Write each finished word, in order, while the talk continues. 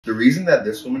The reason that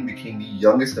this woman became the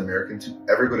youngest American to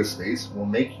ever go to space will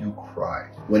make you cry.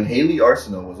 When Hayley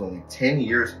Arceneaux was only 10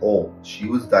 years old, she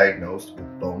was diagnosed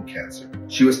with bone cancer.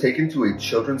 She was taken to a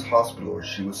children's hospital where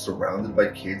she was surrounded by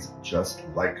kids just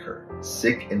like her,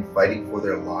 sick and fighting for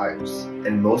their lives.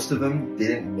 And most of them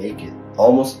didn't make it.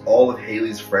 Almost all of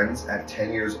Hayley's friends at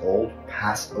 10 years old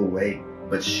passed away,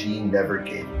 but she never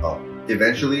gave up.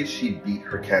 Eventually, she beat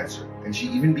her cancer, and she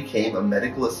even became a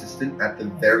medical assistant at the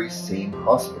very same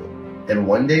hospital. And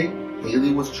one day,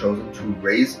 Hayley was chosen to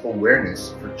raise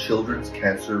awareness for children's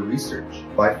cancer research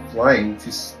by flying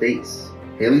to space.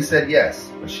 Hayley said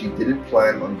yes, but she didn't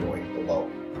plan on going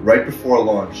alone. Right before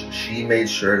launch, she made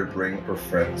sure to bring her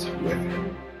friends with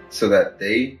her so that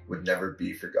they would never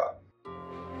be forgotten.